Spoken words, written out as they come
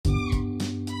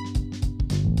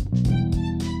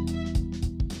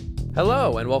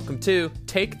Hello, and welcome to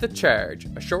Take the Charge,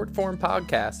 a short-form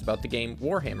podcast about the game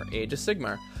Warhammer Age of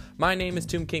Sigmar. My name is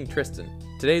Tomb King Tristan.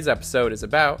 Today's episode is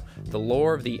about the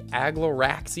lore of the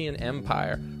Agloraxian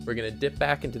Empire. We're going to dip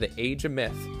back into the Age of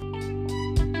Myth.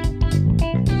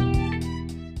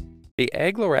 The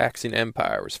Agloraxian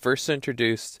Empire was first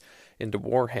introduced into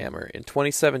Warhammer in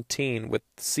 2017 with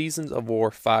Seasons of War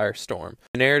Firestorm,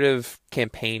 a narrative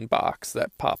campaign box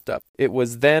that popped up. It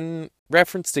was then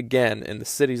referenced again in the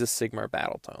Cities of Sigmar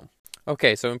battle tome.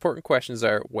 Okay, so important questions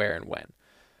are where and when.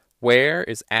 Where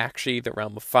is actually the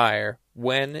Realm of Fire?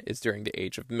 When is during the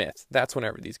Age of Myth? That's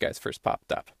whenever these guys first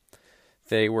popped up.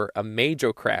 They were a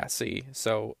magocracy,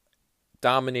 so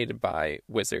dominated by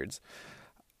wizards,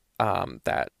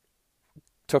 that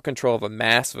took control of a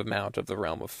massive amount of the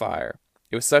Realm of Fire.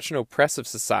 It was such an oppressive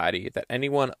society that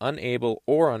anyone unable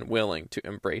or unwilling to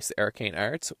embrace the arcane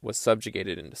arts was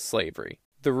subjugated into slavery.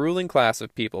 The ruling class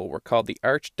of people were called the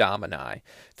Archdomini.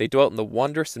 They dwelt in the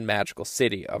wondrous and magical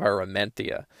city of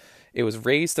Aramenthia. It was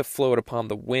raised afloat upon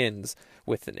the winds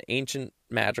with an ancient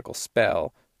magical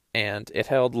spell, and it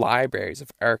held libraries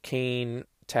of arcane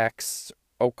texts,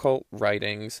 occult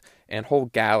writings, and whole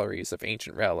galleries of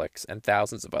ancient relics, and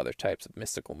thousands of other types of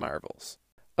mystical marvels.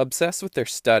 Obsessed with their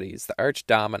studies, the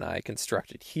Archdomini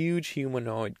constructed huge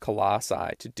humanoid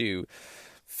colossi to do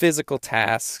physical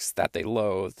tasks that they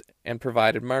loathed, and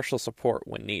provided martial support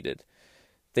when needed.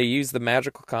 They used the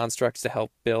magical constructs to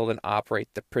help build and operate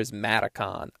the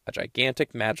Prismaticon, a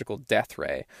gigantic magical death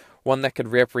ray, one that could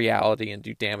rip reality and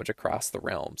do damage across the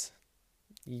realms.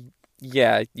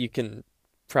 Yeah, you can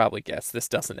probably guess this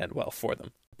doesn't end well for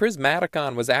them.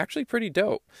 Prismaticon was actually pretty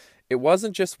dope. It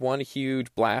wasn't just one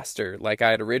huge blaster like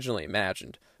I had originally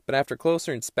imagined, but after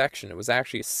closer inspection, it was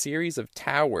actually a series of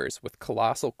towers with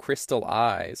colossal crystal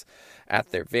eyes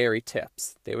at their very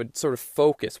tips. They would sort of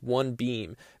focus one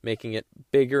beam, making it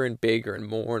bigger and bigger and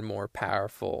more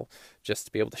powerful, just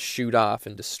to be able to shoot off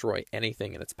and destroy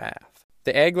anything in its path.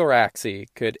 The Agloraxi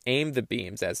could aim the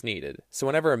beams as needed, so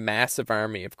whenever a massive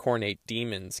army of cornate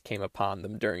demons came upon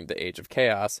them during the Age of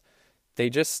Chaos, they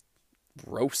just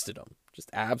roasted them, just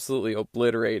absolutely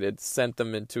obliterated, sent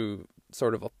them into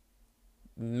sort of a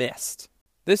mist.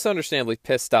 This understandably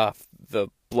pissed off the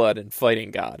blood and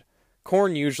fighting god.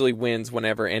 Khorne usually wins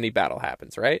whenever any battle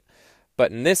happens, right?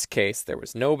 But in this case, there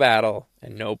was no battle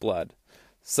and no blood.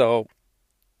 So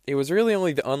it was really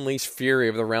only the unleashed fury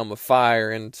of the Realm of Fire,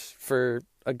 and for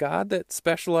a god that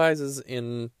specializes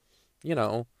in,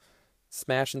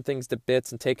 smashing things to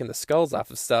bits and taking the skulls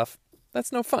off of stuff,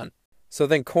 that's no fun. So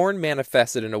then Khorne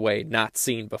manifested in a way not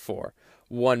seen before.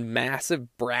 One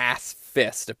massive brass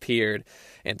fist appeared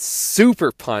and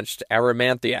super punched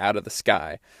Aramenthia out of the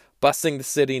sky, busting the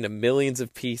city into millions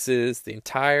of pieces. The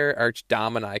entire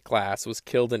Archdomini class was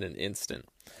killed in an instant.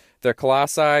 Their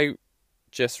colossi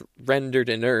just rendered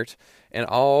inert, and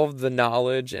all of the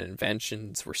knowledge and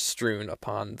inventions were strewn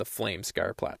upon the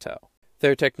Flamescar Plateau.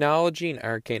 Their technology and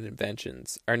arcane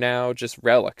inventions are now just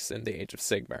relics in the Age of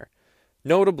Sigmar,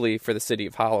 notably for the city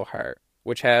of Hollowheart,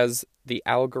 which has the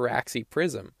Algoraxi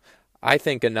Prism. I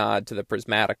think a nod to the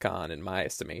Prismaticon in my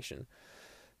estimation,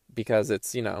 because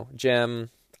it's, gem,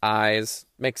 eyes,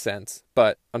 makes sense,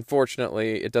 but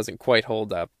unfortunately it doesn't quite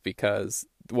hold up, because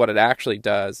what it actually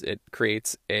does, it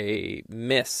creates a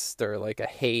mist or like a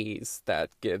haze that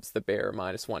gives the bearer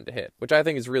 -1 to hit, which I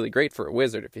think is really great for a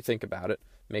wizard if you think about it.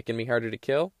 Making me harder to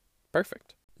kill?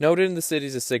 Perfect. Noted in the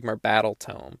Cities of Sigmar battle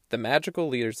tome, the magical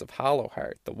leaders of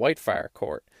Hollowheart, the Whitefire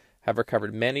Court, have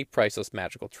recovered many priceless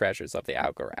magical treasures of the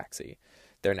Algoraxi.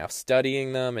 They're now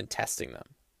studying them and testing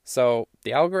them. So,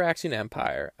 the Agloraxian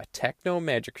Empire, a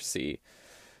techno-magicracy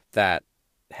that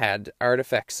had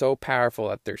artifacts so powerful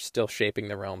that they're still shaping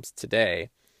the realms today,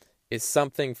 is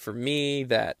something for me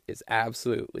that is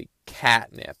absolutely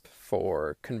catnip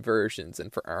for conversions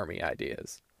and for army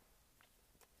ideas.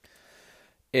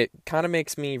 It kind of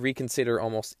makes me reconsider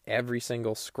almost every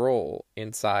single scroll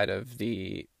inside of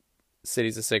the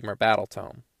Cities of Sigmar battle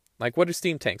tome. Like, what do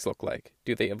steam tanks look like?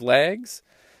 Do they have legs?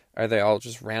 Are they all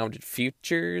just rounded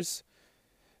futures?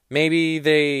 Maybe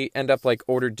they end up like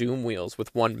Order Doom wheels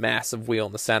with one massive wheel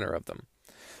in the center of them.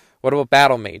 What about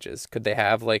battle mages? Could they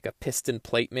have like a piston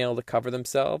plate mail to cover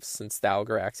themselves, since the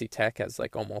Algoraxi tech has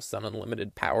like almost an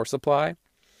unlimited power supply?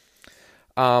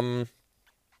 How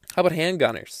about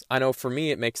handgunners? I know for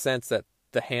me it makes sense that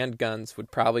the handguns would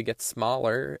probably get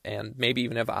smaller and maybe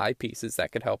even have eyepieces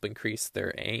that could help increase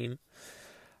their aim.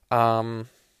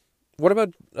 What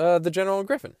about the General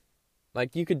Griffin?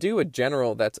 Like, you could do a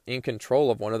general that's in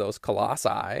control of one of those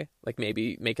colossi, like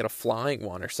maybe make it a flying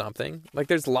one or something. Like,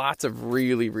 there's lots of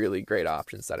really, really great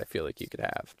options that I feel like you could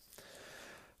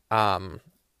have.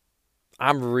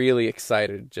 I'm really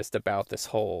excited just about this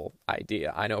whole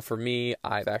idea. I know for me,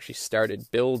 I've actually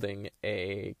started building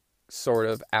a sort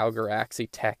of Algoraxy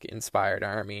tech-inspired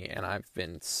army, and I've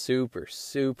been super,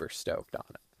 super stoked on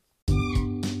it.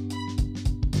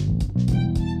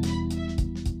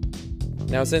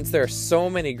 Now, since there are so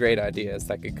many great ideas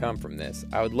that could come from this,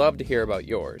 I would love to hear about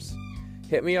yours.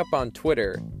 Hit me up on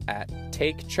Twitter at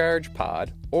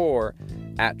TakeChargePod or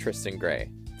at Tristan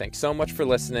Gray. Thanks so much for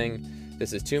listening.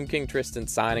 This is Tomb King Tristan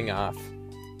signing off.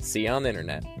 See you on the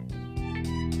internet.